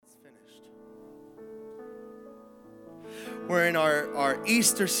We're in our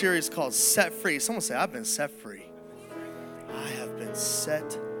Easter series called Set Free. Someone say, I've been set free. I have been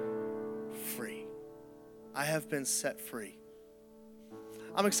set free. I have been set free.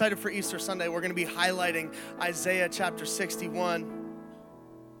 I'm excited for Easter Sunday. We're going to be highlighting Isaiah chapter 61.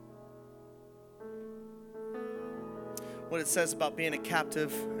 What it says about being a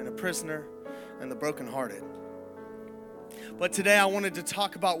captive and a prisoner and the brokenhearted. But today I wanted to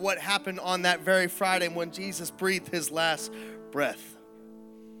talk about what happened on that very Friday when Jesus breathed his last breath.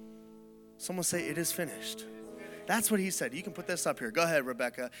 Someone say, it is finished. That's what he said. You can put this up here. Go ahead,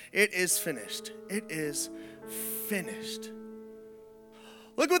 Rebecca. It is finished. It is finished.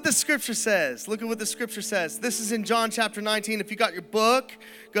 Look what the scripture says. Look at what the scripture says. This is in John chapter 19. If you got your book,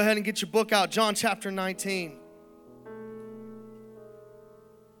 go ahead and get your book out. John chapter 19.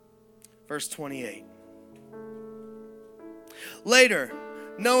 Verse 28. Later,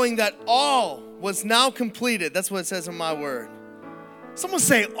 knowing that all was now completed. That's what it says in my word. Someone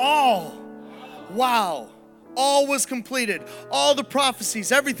say all. Wow. All was completed. All the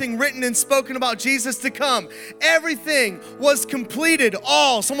prophecies, everything written and spoken about Jesus to come. Everything was completed.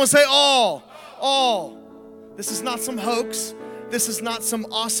 All. Someone say all. All. This is not some hoax. This is not some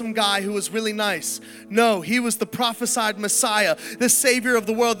awesome guy who was really nice. No, he was the prophesied Messiah, the Savior of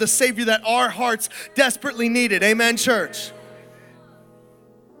the world, the Savior that our hearts desperately needed. Amen, church?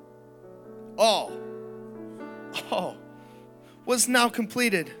 All was now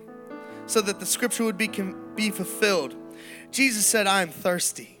completed so that the scripture would be fulfilled. Jesus said, I am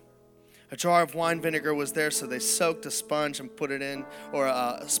thirsty. A jar of wine vinegar was there, so they soaked a sponge and put it in, or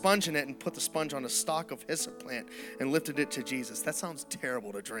a sponge in it and put the sponge on a stalk of hyssop plant and lifted it to Jesus. That sounds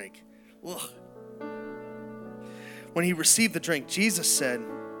terrible to drink. Ugh. When he received the drink, Jesus said,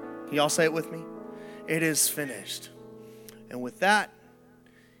 can y'all say it with me? It is finished. And with that,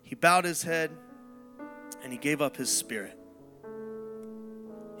 he bowed his head and he gave up his spirit.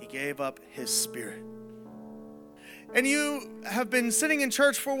 He gave up his spirit. And you have been sitting in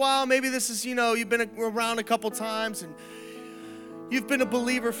church for a while. Maybe this is, you've been around a couple times and you've been a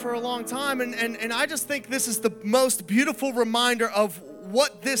believer for a long time. And I just think this is the most beautiful reminder of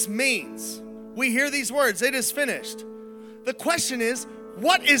what this means. We hear these words, it is finished. The question is,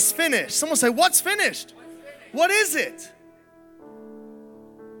 what is finished? Someone say, what's finished? What is it?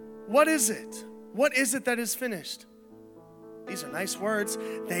 What is it? What is it that is finished? These are nice words.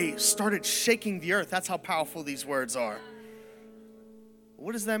 They started shaking the earth. That's how powerful these words are.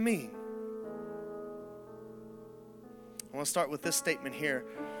 What does that mean? I want to start with this statement here.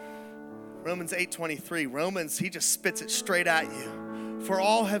 Romans 8:23. Romans, he just spits it straight at you. For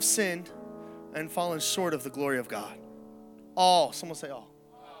all have sinned and fallen short of the glory of God. All. Someone say all.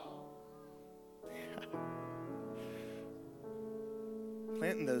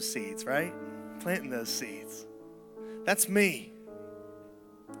 Planting those seeds, right? Planting those seeds. That's me.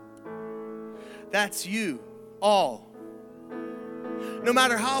 That's you. All. No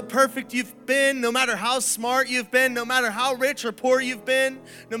matter how perfect you've been, no matter how smart you've been, no matter how rich or poor you've been,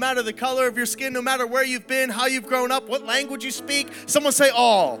 no matter the color of your skin, no matter where you've been, how you've grown up, what language you speak, someone say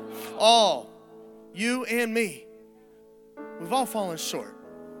all. All. You and me. We've all fallen short.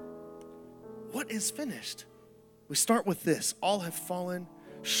 What is finished? We start with this. All have fallen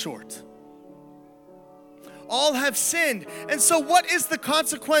short. All have sinned. And so what is the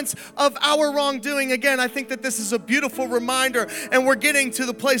consequence of our wrongdoing? Again, I think that this is a beautiful reminder, and we're getting to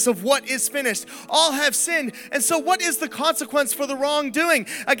the place of what is finished. All have sinned. And so what is the consequence for the wrongdoing?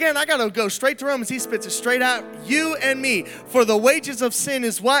 Again, I got to go straight to Romans. He spits it straight out. You and me. For the wages of sin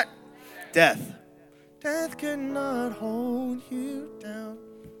is what? Death. Death cannot hold you down.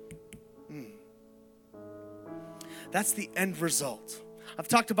 That's the end result. I've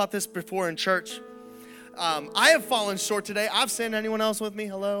talked about this before in church. I have fallen short today. I've sinned. Anyone else with me?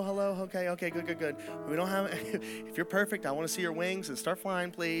 Hello. Okay, good. We don't have, if you're perfect, I want to see your wings and start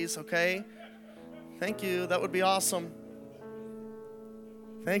flying, please, okay? Thank you. That would be awesome.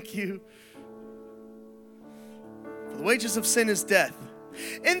 Thank you. For the wages of sin is death.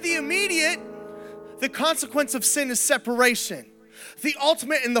 In the immediate, the consequence of sin is separation. The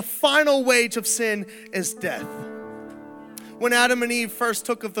ultimate and the final wage of sin is death. When Adam and Eve first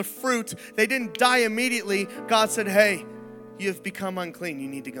took of the fruit, they didn't die immediately. God said, hey, you've become unclean. You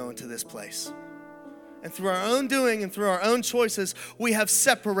need to go into this place. And through our own doing and through our own choices, we have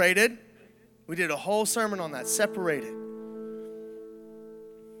separated. We did a whole sermon on that, separated.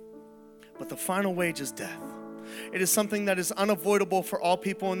 But the final wage is death. It is something that is unavoidable for all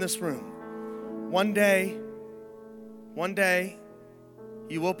people in this room. One day,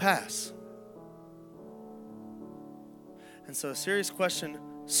 you will pass. And so a serious question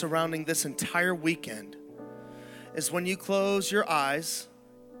surrounding this entire weekend is when you close your eyes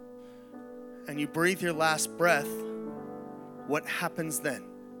and you breathe your last breath, what happens then?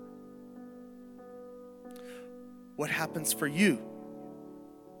 What happens for you?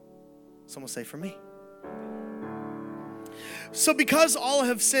 Someone say, for me. So because all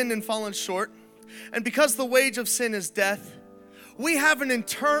have sinned and fallen short, and because the wage of sin is death, we have an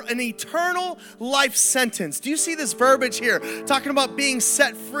eternal life sentence. Do you see this verbiage here? Talking about being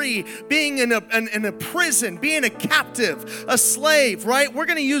set free, being in a prison, being a captive, a slave, right? We're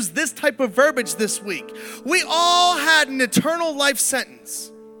going to use this type of verbiage this week. We all had an eternal life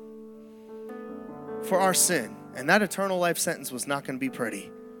sentence for our sin. And that eternal life sentence was not going to be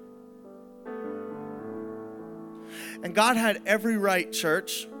pretty. And God had every right,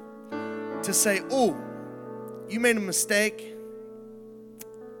 church, to say, oh, you made a mistake.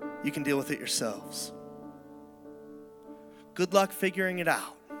 You can deal with it yourselves. Good luck figuring it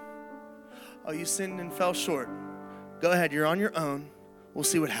out. Oh, you sinned and fell short. Go ahead, you're on your own. We'll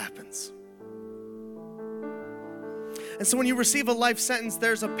see what happens. And so when you receive a life sentence,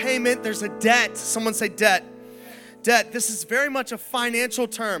 there's a payment, there's a debt. Someone say debt. Debt. This is very much a financial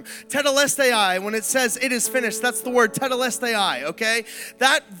term. Tetelestai, when it says it is finished, that's the word tetelestai, okay?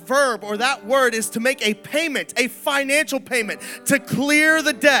 That verb or that word is to make a payment, a financial payment, to clear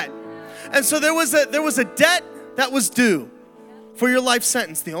the debt. And so there was a debt that was due for your life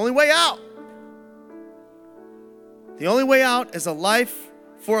sentence. The only way out is a life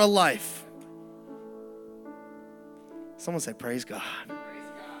for a life. Someone say, praise God.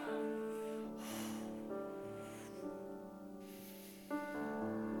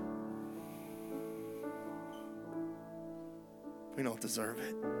 We don't deserve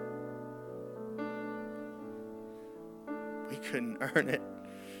it. We couldn't earn it.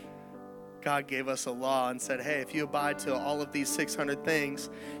 God gave us a law and said, hey, if you abide to all of these 600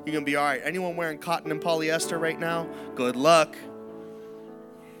 things, you're going to be all right. Anyone wearing cotton and polyester right now? Good luck.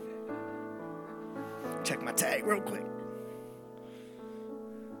 Check my tag real quick.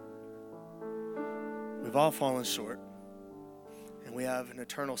 We've all fallen short, and we have an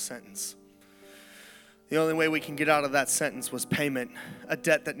eternal sentence. The only way we can get out of that sentence was payment, a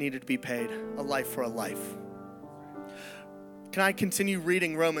debt that needed to be paid, a life for a life. Can I continue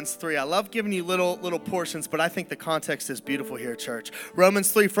reading Romans 3? I love giving you little portions, but I think the context is beautiful here, church.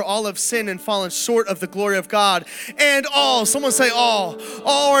 Romans 3, for all have sinned and fallen short of the glory of God, and all, someone say all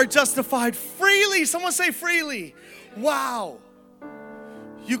are justified freely. Someone say freely. Wow.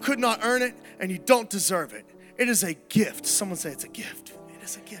 You could not earn it, and you don't deserve it. It is a gift. Someone say it's a gift. It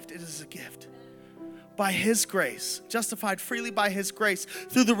is a gift. It is a gift. By His grace, justified freely by His grace,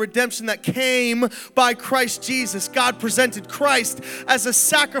 through the redemption that came by Christ Jesus. God presented Christ as a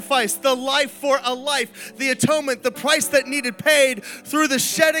sacrifice, the life for a life, the atonement, the price that needed paid through the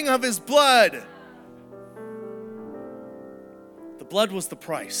shedding of His blood. The blood was the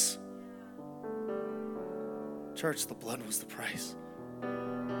price. Church, the blood was the price.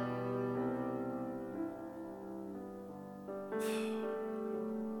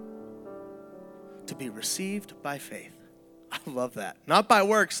 To be received by faith. I love that. Not by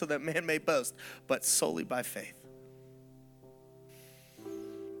works so that man may boast, but solely by faith.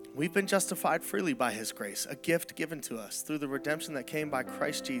 We've been justified freely by His grace, a gift given to us through the redemption that came by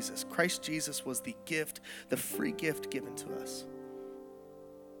Christ Jesus. Christ Jesus was the gift, the free gift given to us.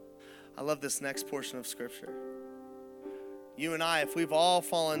 I love this next portion of Scripture. You and I, if we've all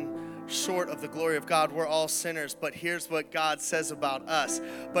fallen short of the glory of God, we're all sinners. But here's what God says about us.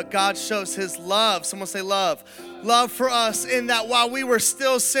 But God shows His love. Someone say love. Love for us in that while we were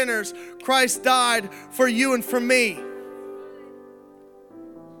still sinners, Christ died for you and for me.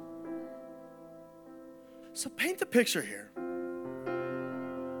 So paint the picture here.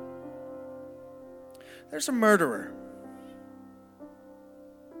 There's a murderer.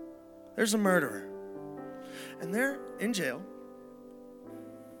 There's a murderer. And they're in jail.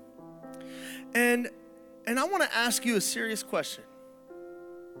 And I want to ask you a serious question.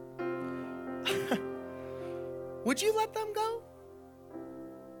 Would you let them go?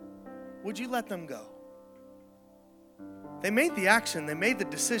 Would you let them go? They made the action, they made the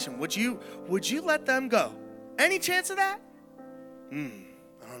decision. Would you let them go? Any chance of that? I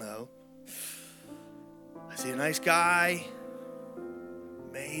don't know. Is he a nice guy?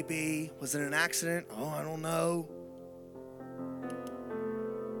 Maybe. Was it an accident? Oh, I don't know.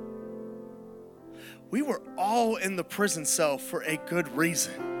 We were all in the prison cell for a good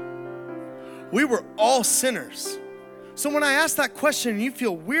reason. We were all sinners. So when I ask that question and you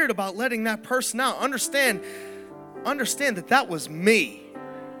feel weird about letting that person out, understand that was me.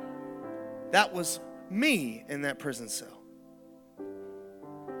 That was me in that prison cell.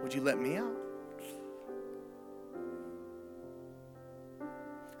 Would you let me out?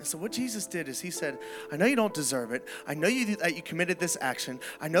 And so what Jesus did is he said, I know you don't deserve it. I know that you committed this action.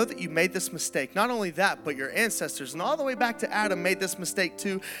 I know that you made this mistake. Not only that, but your ancestors and all the way back to Adam made this mistake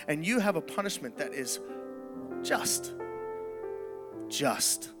too. And you have a punishment that is just.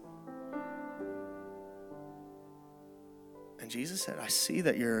 And Jesus said, I see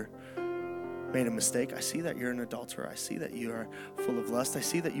that you're made a mistake. I see that you're an adulterer. I see that you are full of lust. I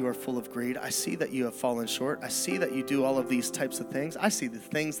see that you are full of greed. I see that you have fallen short. I see that you do all of these types of things. I see the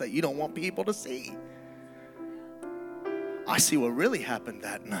things that you don't want people to see. I see what really happened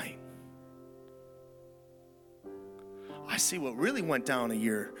that night. I see what really went down a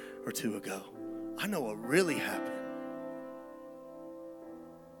year or two ago. I know what really happened.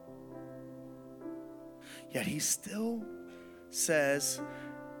 Yet he still says,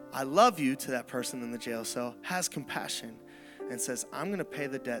 I love you to that person in the jail cell, has compassion, and says, I'm going to pay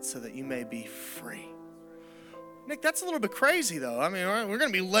the debt so that you may be free. Nick, that's a little bit crazy, though. I mean, we're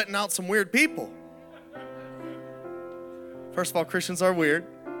going to be letting out some weird people. First of all, Christians are weird.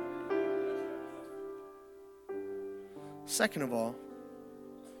 Second of all,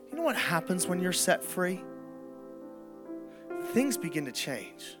 you know what happens when you're set free? Things begin to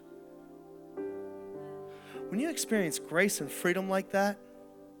change. When you experience grace and freedom like that,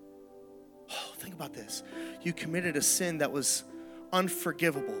 think about this. You committed a sin that was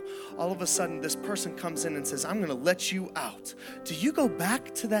unforgivable. All of a sudden, this person comes in and says, I'm going to let you out. Do you go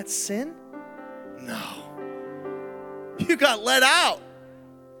back to that sin? No. You got let out.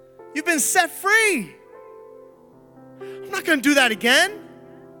 You've been set free. I'm not going to do that again.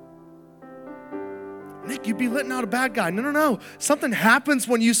 Nick, you'd be letting out a bad guy. No. Something happens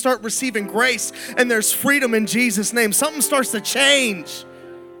when you start receiving grace and there's freedom in Jesus' name. Something starts to change.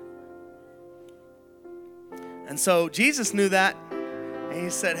 And so Jesus knew that, and he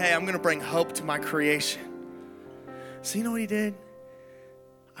said, hey, I'm going to bring hope to my creation. So you know what he did?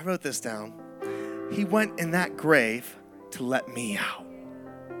 I wrote this down. He went in that grave to let me out.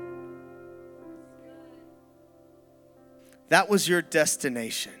 That was your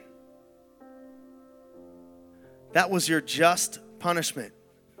destination. That was your just punishment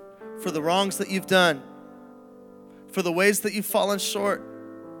for the wrongs that you've done, for the ways that you've fallen short.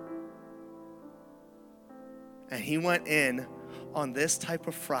 And he went in on this type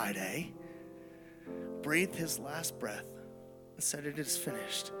of Friday, breathed his last breath, and said, it is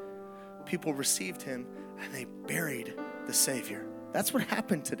finished. People received him, and they buried the Savior. That's what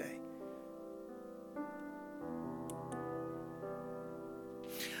happened today.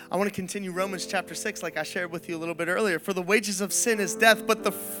 I want to continue Romans chapter 6 like I shared with you a little bit earlier. For the wages of sin is death, but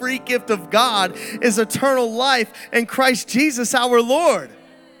the free gift of God is eternal life in Christ Jesus our Lord.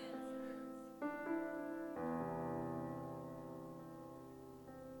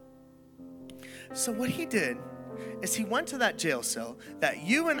 So what he did is he went to that jail cell that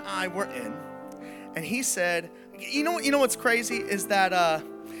you and I were in, and he said, you know what's crazy is that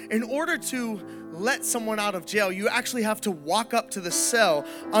in order to let someone out of jail, you actually have to walk up to the cell,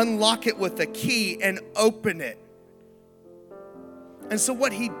 unlock it with a key, and open it. And so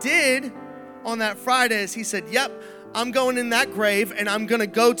what he did on that Friday is he said, yep, I'm going in that grave, and I'm going to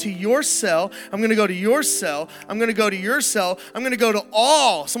go to your cell. I'm going to go to your cell. I'm going to go to your cell. I'm going to go to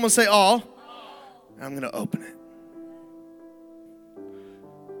all. Someone say all. And I'm going to open it.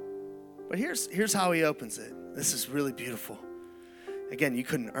 But here's how he opens it. This is really beautiful. Again, you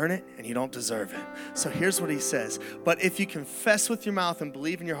couldn't earn it and you don't deserve it. So here's what he says. But if you confess with your mouth and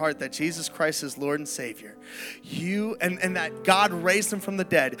believe in your heart that Jesus Christ is Lord and Savior, you and that God raised him from the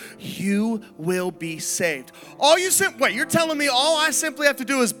dead, you will be saved. You're telling me all I simply have to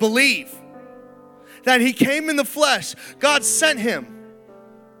do is believe that he came in the flesh. God sent him.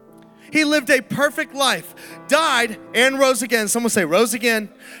 He lived a perfect life, died and rose again. Someone say rose again.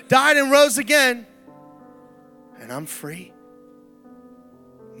 Died and rose again. And I'm free.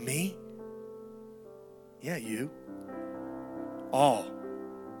 Me? Yeah, you. All.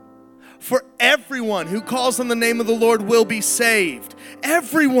 For everyone who calls on the name of the Lord will be saved.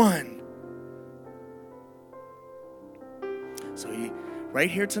 Everyone. So right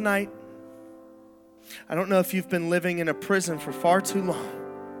here tonight, I don't know if you've been living in a prison for far too long.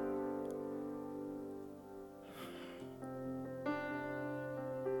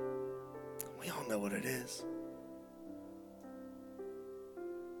 We all know what it is.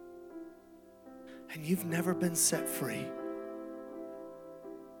 And you've never been set free.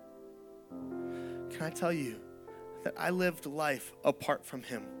 Can I tell you that I lived life apart from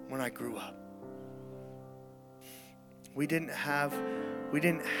him when I grew up? We didn't have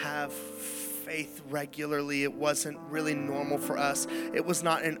faith regularly. It wasn't really normal for us. It was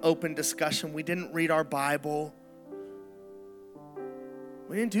not an open discussion. We didn't read our Bible.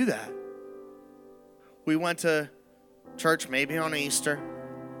 We didn't do that. We went to church maybe on Easter,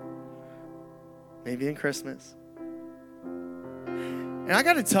 maybe in Christmas. And I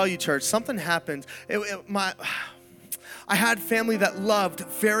got to tell you, church, something happened. I had family that loved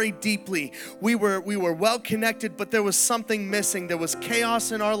very deeply. We were well connected, but there was something missing. There was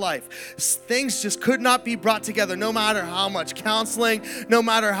chaos in our life. Things just could not be brought together, no matter how much counseling, no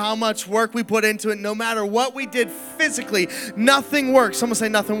matter how much work we put into it, no matter what we did physically, nothing worked. Someone say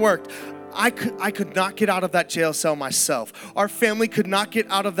nothing worked. I could not get out of that jail cell myself. Our family could not get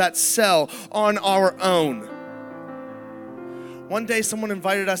out of that cell on our own. One day someone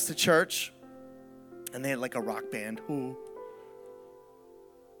invited us to church, and they had like a rock band. Ooh.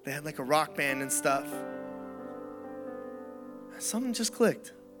 They had like a rock band and stuff. Something just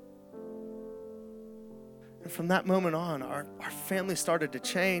clicked. And from that moment on, our family started to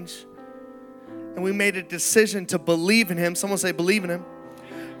change. And we made a decision to believe in him. Someone say, believe in him.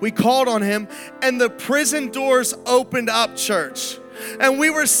 We called on him, and the prison doors opened up, church. And we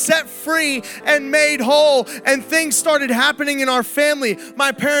were set free and made whole, and things started happening in our family.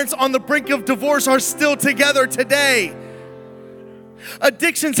 My parents on the brink of divorce are still together today.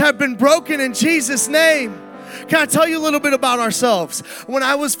 Addictions have been broken in Jesus' name. Can I tell you a little bit about ourselves? When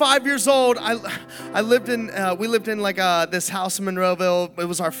I was 5 years old, we lived in like this house in Monroeville. It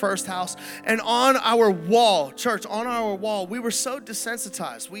was our first house. And on our wall, church, on our wall, we were so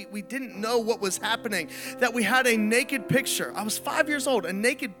desensitized. We didn't know what was happening that we had a naked picture. I was 5 years old, a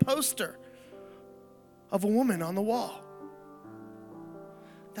naked poster of a woman on the wall.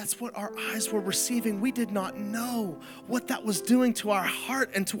 That's what our eyes were receiving. We did not know what that was doing to our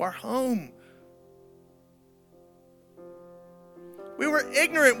heart and to our home. We were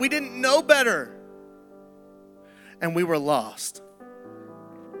ignorant. We didn't know better. And we were lost.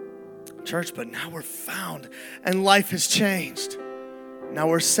 Church, but now we're found and life has changed. Now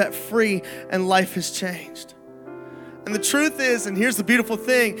we're set free and life has changed. And the truth is, and here's the beautiful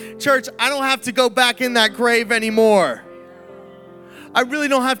thing, church, I don't have to go back in that grave anymore. I really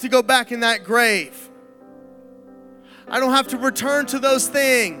don't have to go back in that grave. I don't have to return to those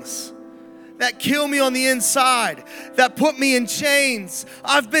things that kill me on the inside, that put me in chains.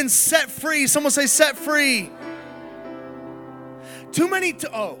 I've been set free. Someone say set free. I'm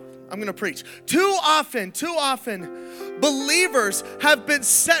going to preach. Too often, believers have been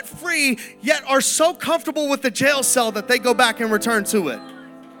set free, yet are so comfortable with the jail cell that they go back and return to it.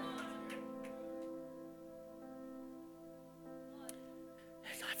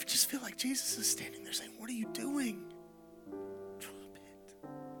 I just feel like Jesus is standing there saying, what are you doing? Drop it.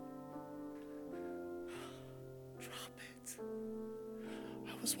 Drop it.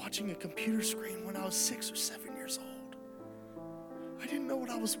 I was watching a computer screen when I was 6 or 7 years old. I didn't know what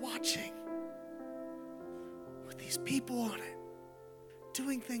I was watching. With these people on it,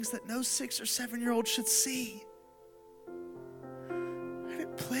 doing things that no 6 or 7-year-old should see. And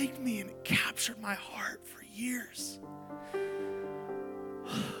it plagued me and it captured my heart for years.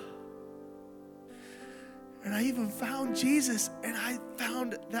 And I even found Jesus, and I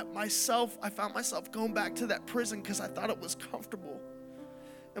found myself going back to that prison because I thought it was comfortable,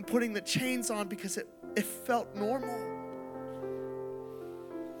 and putting the chains on because it felt normal.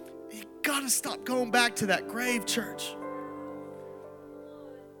 You gotta stop going back to that grave, church.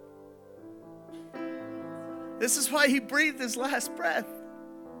 This is why he breathed his last breath,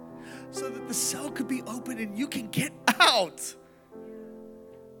 so that the cell could be open and you can get out.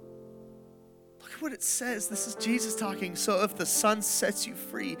 What it says, this is Jesus talking. So if the Son sets you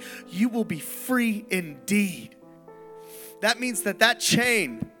free, you will be free indeed. That means that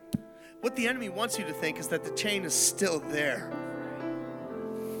chain, what the enemy wants you to think is that the chain is still there.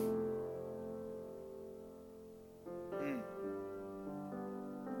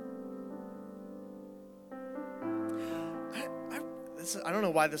 I don't know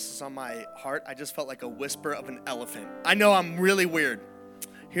why this is on my heart. I just felt like a whisper of an elephant. I know I'm really weird.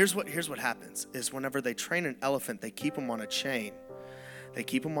 Here's what happens is whenever they train an elephant, they keep him on a chain. They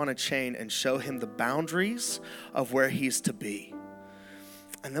keep him on a chain and show him the boundaries of where he's to be.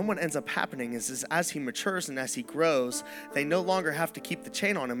 And then what ends up happening is as he matures and as he grows, they no longer have to keep the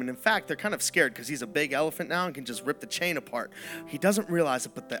chain on him. And in fact, they're kind of scared because he's a big elephant now and can just rip the chain apart. He doesn't realize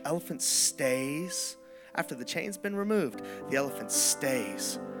it, but the elephant stays. After the chain's been removed, the elephant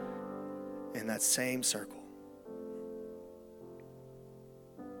stays in that same circle.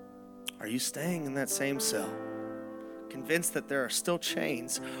 Are you staying in that same cell, convinced that there are still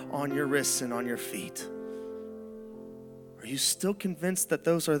chains on your wrists and on your feet? Are you still convinced that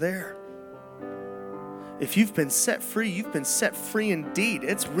those are there? If you've been set free, you've been set free indeed.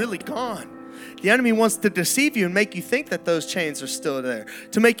 It's really gone. The enemy wants to deceive you and make you think that those chains are still there,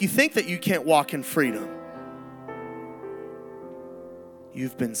 to make you think that you can't walk in freedom.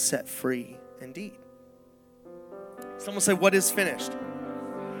 You've been set free indeed. Someone say, what is finished?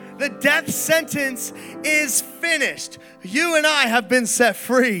 The death sentence is finished. You and I have been set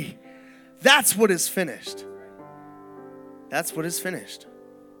free. That's what is finished. That's what is finished.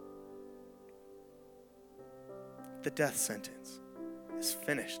 The death sentence is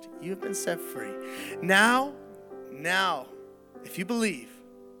finished. You have been set free. Now, if you believe,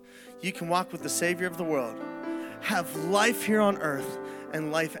 you can walk with the Savior of the world, have life here on earth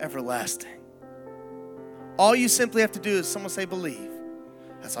and life everlasting. All you simply have to do is someone say believe.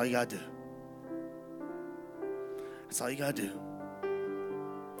 That's all you got to do. That's all you got to do.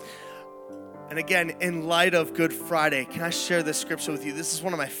 And again, in light of Good Friday, can I share this scripture with you? This is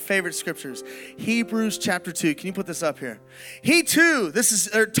one of my favorite scriptures. Hebrews chapter 2. Can you put this up here? He too,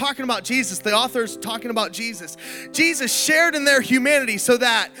 they're talking about Jesus. The author's talking about Jesus. Jesus shared in their humanity so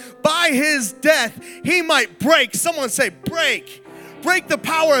that by his death, he might break. Someone say break. Break the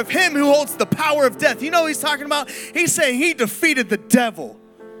power of him who holds the power of death. You know what he's talking about? He's saying he defeated the devil.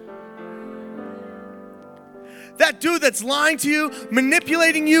 That dude that's lying to you,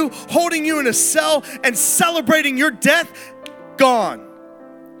 manipulating you, holding you in a cell, and celebrating your death, gone.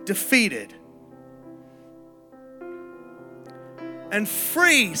 Defeated. And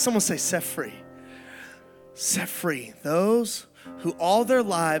free. Someone say set free. Set free. Those who all their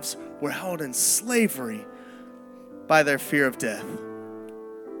lives were held in slavery by their fear of death.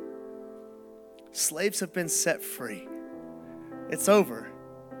 Slaves have been set free. It's over.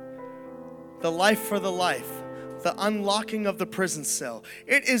 The life for the life. The unlocking of the prison cell.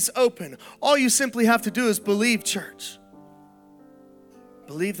 It is open. All you simply have to do is believe, church.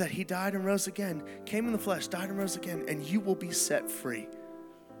 Believe that he died and rose again, came in the flesh, died and rose again, and you will be set free.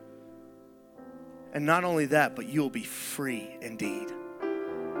 And not only that, but you will be free indeed.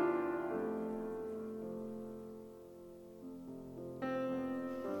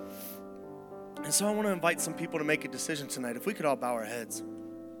 And so I want to invite some people to make a decision tonight. If we could all bow our heads.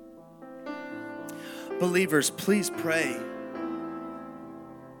 Believers, please pray.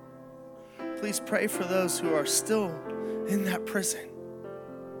 Please pray for those who are still in that prison.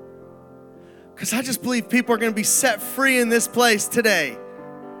 Because I just believe people are going to be set free in this place today.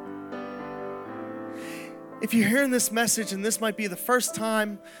 If you're hearing this message, and this might be the first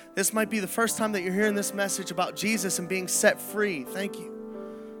time that you're hearing this message about Jesus and being set free, thank you.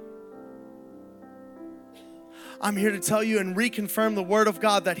 I'm here to tell you and reconfirm the word of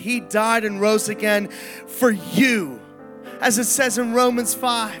God that he died and rose again for you. As it says in Romans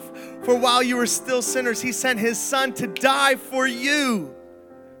 5, for while you were still sinners, he sent his son to die for you.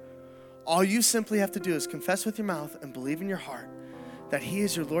 All you simply have to do is confess with your mouth and believe in your heart that he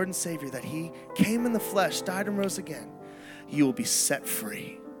is your Lord and Savior, that he came in the flesh, died and rose again. You will be set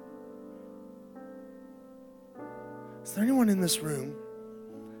free. Is there anyone in this room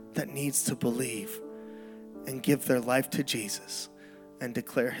that needs to believe and give their life to Jesus and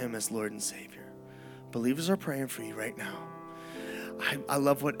declare him as Lord and Savior? Believers are praying for you right now. I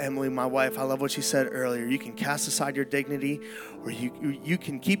love what Emily, my wife, I love what she said earlier. You can cast aside your dignity, or you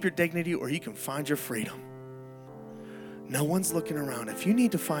can keep your dignity, or you can find your freedom. No one's looking around. If you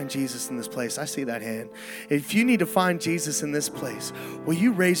need to find Jesus in this place, I see that hand. If you need to find Jesus in this place, will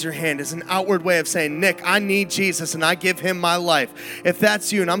you raise your hand as an outward way of saying, Nick, I need Jesus and I give him my life. If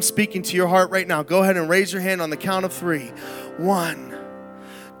that's you and I'm speaking to your heart right now, go ahead and raise your hand on the count of 3. 1,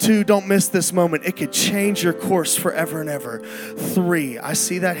 2, don't miss this moment. It could change your course forever and ever. 3, I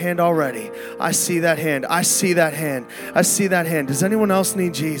see that hand already. I see that hand. I see that hand. I see that hand. Does anyone else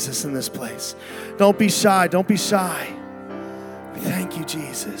need Jesus in this place? Don't be shy. Don't be shy. Thank you,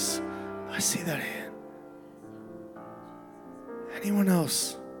 Jesus. I see that hand. Anyone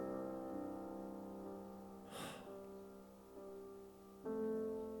else?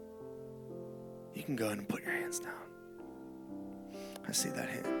 You can go ahead and put your hands down. I see that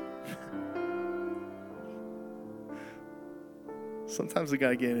hand. Sometimes we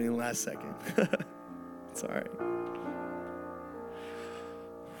gotta get it in the last second. It's all right.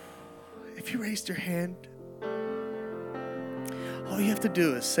 If you raised your hand, all you have to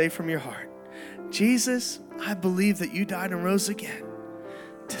do is say from your heart, Jesus, I believe that you died and rose again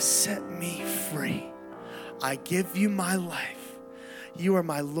to set me free. I give you my life. You are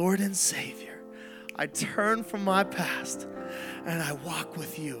my Lord and Savior. I turn from my past and I walk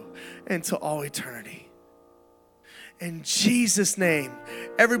with you into all eternity. In Jesus' name,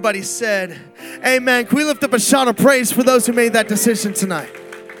 everybody said, amen. Can we lift up a shout of praise for those who made that decision tonight?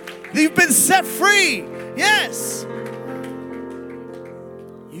 You've been set free. Yes.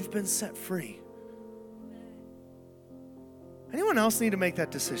 you've been set free. Anyone else need to make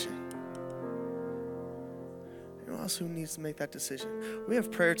that decision? Anyone else who needs to make that decision? We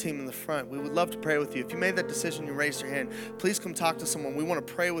have prayer team in the front. We would love to pray with you. If you made that decision, you raised your hand, please come talk to someone. We want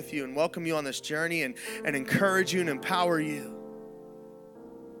to pray with you and welcome you on this journey and encourage you and empower you.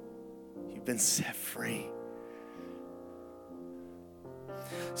 You've been set free.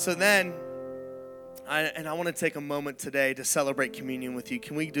 So then, I want to take a moment today to celebrate communion with you.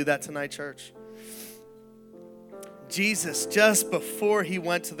 Can we do that tonight, church? Jesus, just before he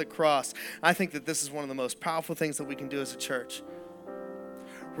went to the cross, I think that this is one of the most powerful things that we can do as a church.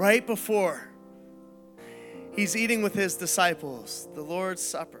 Right before he's eating with his disciples, the Lord's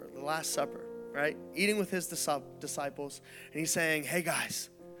Supper, the Last Supper, right? Eating with his disciples, and he's saying, hey guys,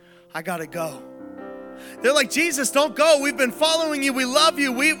 I gotta go. They're like, Jesus, don't go. We've been following you. We love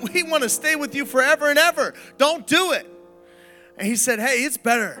you. We want to stay with you forever and ever. Don't do it. And he said, hey, it's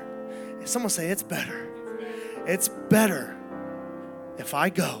better. Someone say, it's better. It's better if I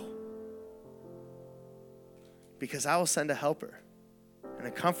go, because I will send a helper and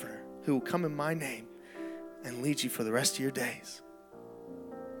a comforter who will come in my name and lead you for the rest of your days.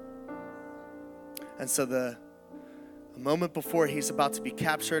 And so the moment before he's about to be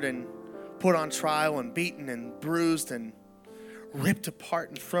captured and put on trial and beaten and bruised and ripped apart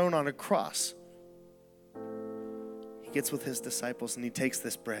and thrown on a cross, he gets with his disciples and he takes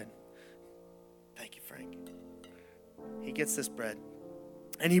this bread. Thank you, Frank. He gets this bread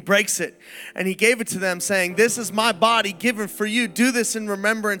and he breaks it and he gave it to them saying, this is my body given for you. Do this in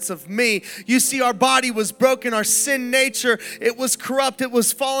remembrance of me. You see, our body was broken. Our sin nature, it was corrupt. It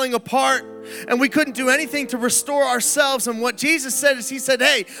was falling apart and we couldn't do anything to restore ourselves. And what Jesus said is he said,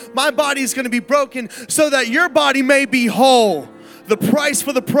 hey, my body is going to be broken so that your body may be whole. The price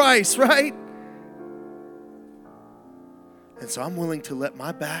for the price, right? And so I'm willing to let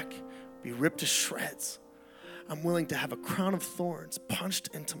my back be ripped to shreds. I'm willing to have a crown of thorns punched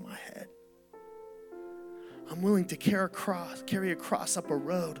into my head. I'm willing to carry a cross up a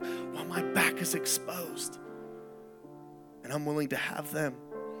road while my back is exposed. And I'm willing to have them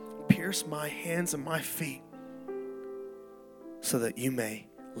pierce my hands and my feet so that you may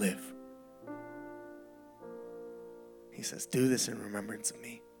live. He says, do this in remembrance of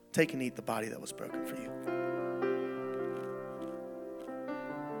me. Take and eat the body that was broken for you.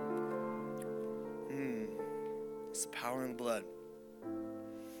 It's the power in the blood.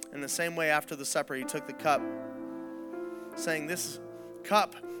 In the same way, after the supper, he took the cup, saying, this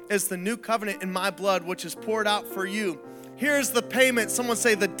cup is the new covenant in my blood, which is poured out for you. Here's the payment. Someone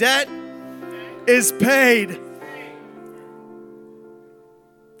say, the debt is paid.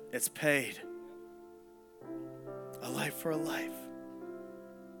 It's paid. A life for a life.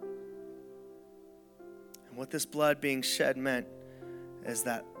 And what this blood being shed meant is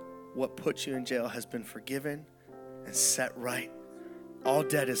that what put you in jail has been forgiven and set right. All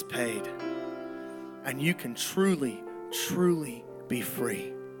debt is paid. And you can truly, truly be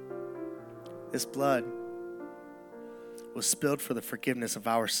free. This blood was spilled for the forgiveness of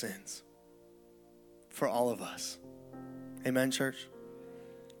our sins. For all of us. Amen, church?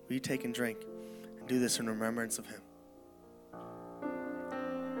 Will you take and drink and do this in remembrance of him?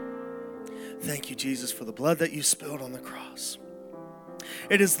 Thank you, Jesus, for the blood that you spilled on the cross.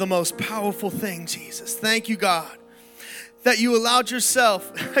 It is the most powerful thing, Jesus. Thank you, God, that you allowed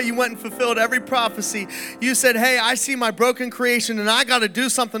yourself, you went and fulfilled every prophecy. You said, hey, I see my broken creation and I got to do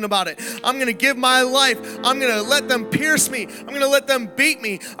something about it. I'm going to give my life. I'm going to let them pierce me. I'm going to let them beat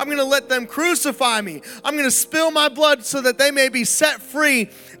me. I'm going to let them crucify me. I'm going to spill my blood so that they may be set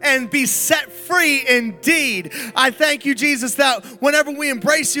free and be set free indeed. I thank you, Jesus, that whenever we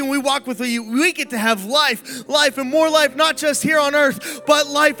embrace you and we walk with you, we get to have life and more life, not just here on earth, but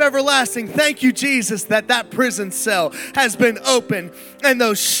life everlasting. Thank you, Jesus, that prison cell has been opened and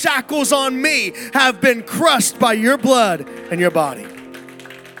those shackles on me have been crushed by your blood and your body.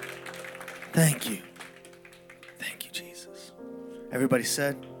 Thank you. Thank you, Jesus. Everybody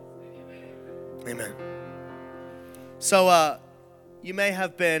said, amen. So you may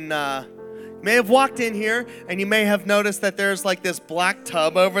have walked in here and you may have noticed that there's like this black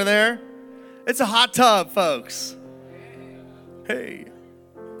tub over there. It's a hot tub, folks. Hey.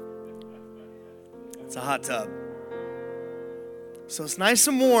 It's a hot tub. So it's nice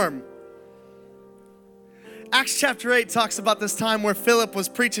and warm. Acts chapter 8 talks about this time where Philip was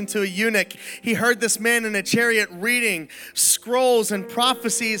preaching to a eunuch. He heard this man in a chariot reading scrolls and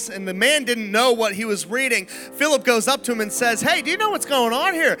prophecies, and the man didn't know what he was reading. Philip goes up to him and says, hey, do you know what's going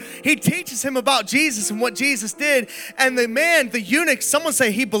on here? He teaches him about Jesus and what Jesus did. And the man, the eunuch, someone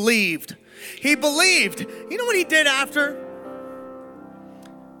say he believed. He believed. You know what he did after?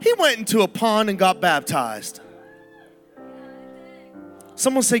 He went into a pond and got baptized.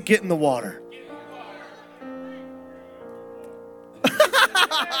 Someone say, get in the water.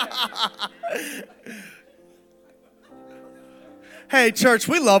 Hey, church,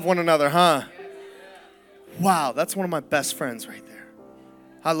 we love one another, huh? Wow, that's one of my best friends right there.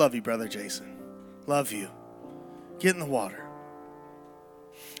 I love you, Brother Jason. Love you. Get in the water.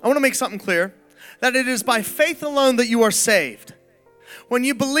 I want to make something clear, that it is by faith alone that you are saved. When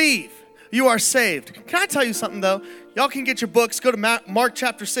you believe, you are saved. Can I tell you something, though? Y'all can get your books. Go to Mark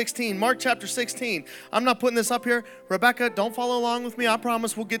chapter 16. Mark chapter 16. I'm not putting this up here. Rebecca, don't follow along with me. I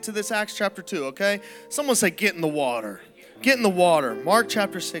promise we'll get to this Acts chapter 2, okay? Someone say, get in the water. Get in the water. Mark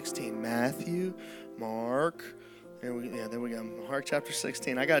chapter 16. Matthew, Mark. There we go. Mark chapter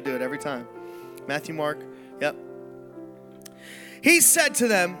 16. I got to do it every time. Matthew, Mark. Yep. He said to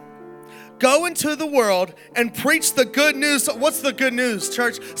them, go into the world and preach the good news. What's the good news,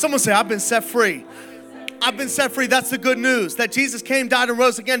 church? Someone say, I've been set free. I've been set free. That's the good news. That Jesus came, died, and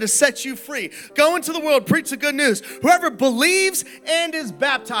rose again to set you free. Go into the world, preach the good news. Whoever believes and is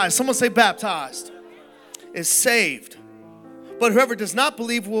baptized, someone say baptized, is saved. But whoever does not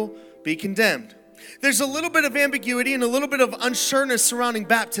believe will be condemned. There's a little bit of ambiguity and a little bit of unsureness surrounding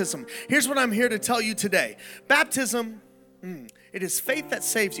baptism. Here's what I'm here to tell you today. Baptism, it is faith that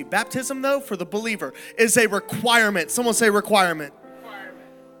saves you. Baptism, though, for the believer, is a requirement. Someone say requirement.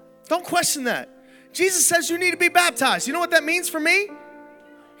 Don't question that. Jesus says you need to be baptized. You know what that means for me?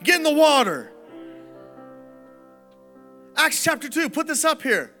 Get in the water. Acts chapter 2, put this up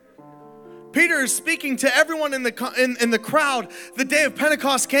here. Peter is speaking to everyone in the crowd. The day of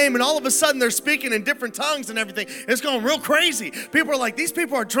Pentecost came, and all of a sudden they're speaking in different tongues and everything. It's going real crazy. People are like, these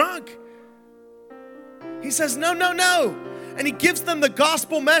people are drunk. He says, no. And he gives them the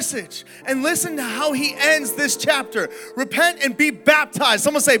gospel message. And listen to how he ends this chapter. Repent and be baptized.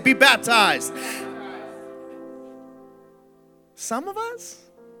 Someone say, be baptized. Some of us,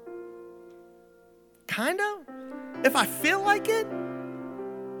 kind of, if I feel like it.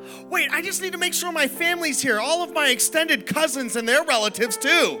 Wait, I just need to make sure my family's here. All of my extended cousins and their relatives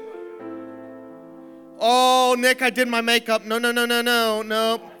too. Oh, Nick, I did my makeup. No.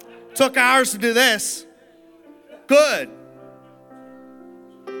 Took hours to do this. Good.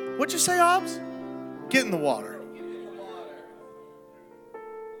 What'd you say, Hobbs? Get in the water.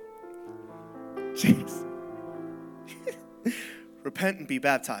 Jeez. Repent and be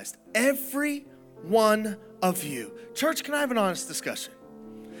baptized. Every one of you. Church, can I have an honest discussion?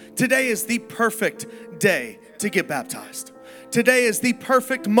 Today is the perfect day to get baptized. Today is the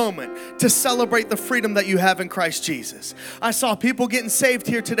perfect moment to celebrate the freedom that you have in Christ Jesus. I saw people getting saved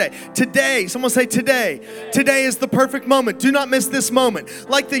here today. Today, someone say today. Today is the perfect moment. Do not miss this moment.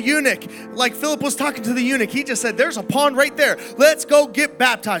 Like the eunuch, like Philip was talking to the eunuch, he just said, there's a pond right there. Let's go get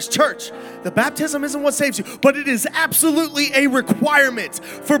baptized. Church, the baptism isn't what saves you, but it is absolutely a requirement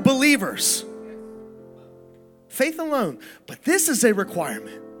for believers. Faith alone, but this is a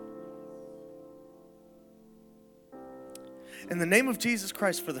requirement. In the name of Jesus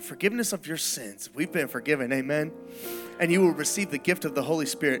Christ, for the forgiveness of your sins, we've been forgiven, amen? And you will receive the gift of the Holy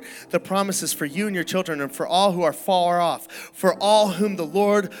Spirit. The promise is for you and your children and for all who are far off, for all whom the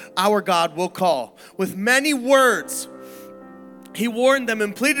Lord our God will call. With many words, he warned them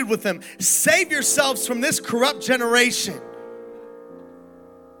and pleaded with them, save yourselves from this corrupt generation.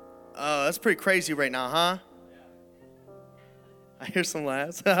 Oh, that's pretty crazy right now, huh? I hear some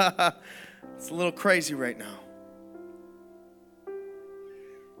laughs. It's a little crazy right now.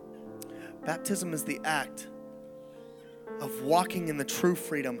 Baptism is the act of walking in the true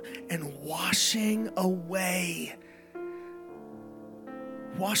freedom and washing away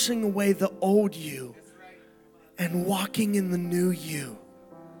the old you and walking in the new you.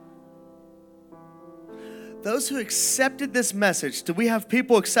 Those who accepted this message, do we have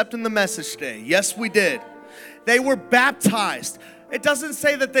people accepting the message today? Yes, we did. They were baptized. It doesn't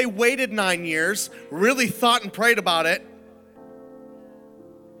say that they waited 9 years, really thought and prayed about it.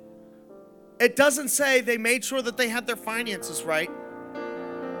 It doesn't say they made sure that they had their finances right.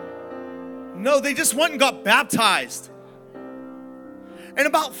 No, they just went and got baptized. And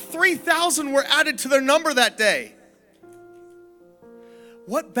about 3,000 were added to their number that day.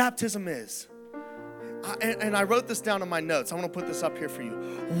 What baptism is, and I wrote this down in my notes. I want to put this up here for you.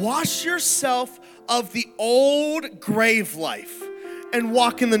 Wash yourself of the old grave life and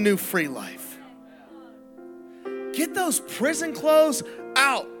walk in the new free life. Get those prison clothes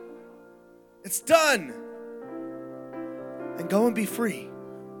out. It's done. And go and be free.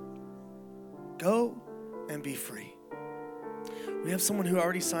 Go and be free. We have someone who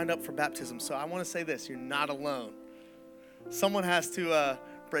already signed up for baptism, so I want to say this. You're not alone. Someone has to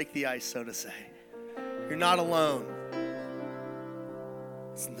break the ice, so to say. You're not alone.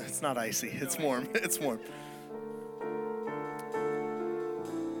 It's not icy. It's warm. It's warm.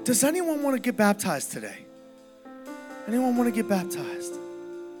 Does anyone want to get baptized today? Anyone want to get baptized?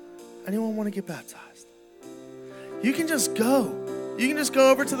 Anyone want to get baptized? You can just go. You can just go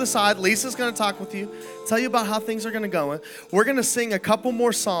over to the side. Lisa's going to talk with you, tell you about how things are going to go. We're going to sing a couple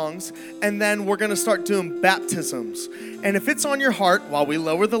more songs, and then we're going to start doing baptisms. And if it's on your heart, while we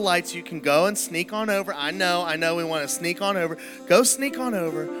lower the lights, you can go and sneak on over. I know we want to sneak on over. Go sneak on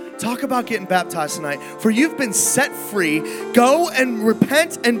over. Talk about getting baptized tonight. For you've been set free. Go and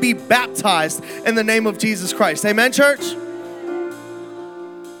repent and be baptized in the name of Jesus Christ. Amen, church?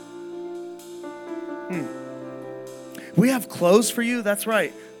 We have clothes for you. That's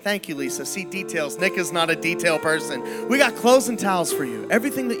right. Thank you, Lisa. See, details. Nick is not a detail person. We got clothes and towels for you.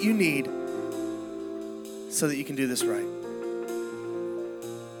 Everything that you need so that you can do this right.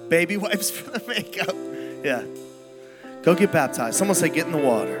 Baby wipes for the makeup. Yeah. Go get baptized. Someone say, get in the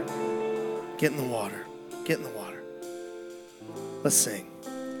water. Get in the water. Get in the water. Let's sing.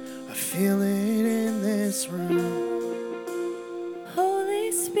 I feel it in this room.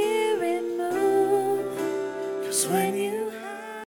 Holy Spirit, move. 'Cause when you